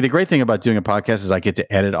see, the great thing about doing a podcast is I get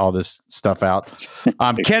to edit all this stuff out.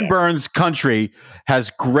 Exactly. Ken Burns' Country has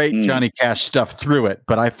great Johnny Cash stuff through it,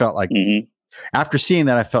 but I felt like after seeing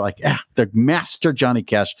that, I felt like the Master Johnny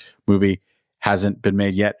Cash movie hasn't been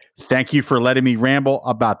made yet. Thank you for letting me ramble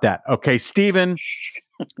about that. Okay, Stephen,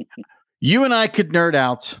 you and I could nerd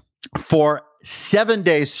out for 7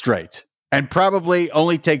 days straight and probably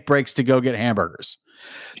only take breaks to go get hamburgers.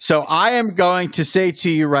 So I am going to say to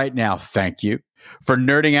you right now, thank you for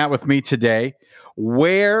nerding out with me today.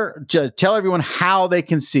 Tell everyone how they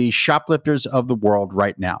can see Shoplifters of the World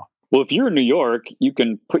right now. Well, if you're in New York, you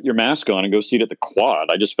can put your mask on and go see it at the Quad.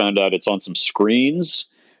 I just found out it's on some screens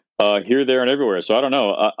here, there, and everywhere. So I don't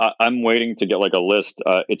know. I'm waiting to get like a list.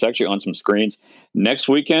 It's actually on some screens next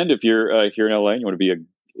weekend. If you're here in LA, and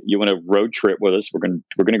you want to road trip with us, we're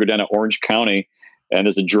gonna go down to Orange County, and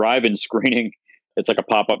there's a drive-in screening. It's like a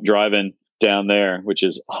pop-up drive-in down there, which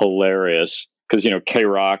is hilarious. Because,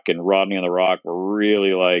 K-Rock and Rodney on the Rock were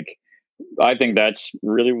really like, I think that's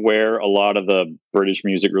really where a lot of the British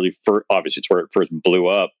music really, obviously it's where it first blew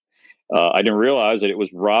up. I didn't realize that it was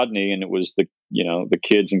Rodney and it was the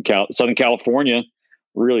kids in Southern California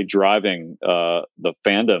really driving the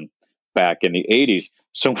fandom back in the 80s.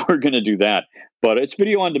 So we're going to do that. But it's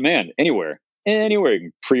video on demand anywhere. You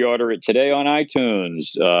can pre-order it today on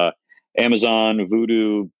iTunes, Amazon,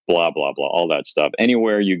 Vudu, blah, blah, blah, all that stuff.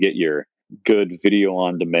 Anywhere you get your good video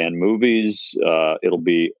on demand movies, it'll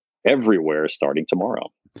be everywhere starting tomorrow.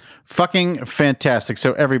 Fucking fantastic.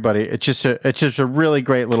 So everybody, it's just a really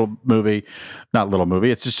great little movie. Not little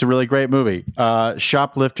movie, it's just a really great movie.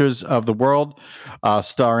 Shoplifters of the World,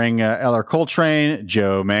 starring Eller Coltrane,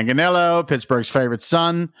 Joe Manganiello, Pittsburgh's favorite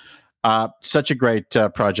son. Such a great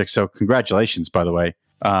project. So congratulations, by the way.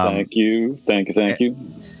 Thank you.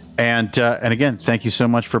 And again, thank you so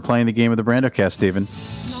much for playing the game of the BrandoCast, Stephen.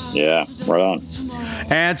 Yeah, right on.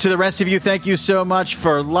 And to the rest of you, thank you so much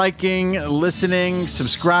for liking, listening,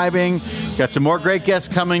 subscribing. Got some more great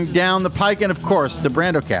guests coming down the pike. And of course, the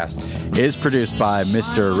BrandoCast is produced by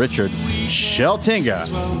Mr. Richard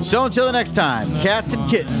Sheltinga. So until the next time, cats and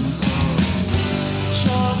kittens.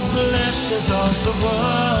 Shoplifters of the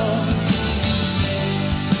world,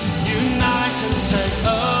 unite and take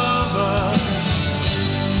over.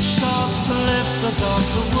 Shoplifters of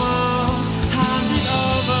the world.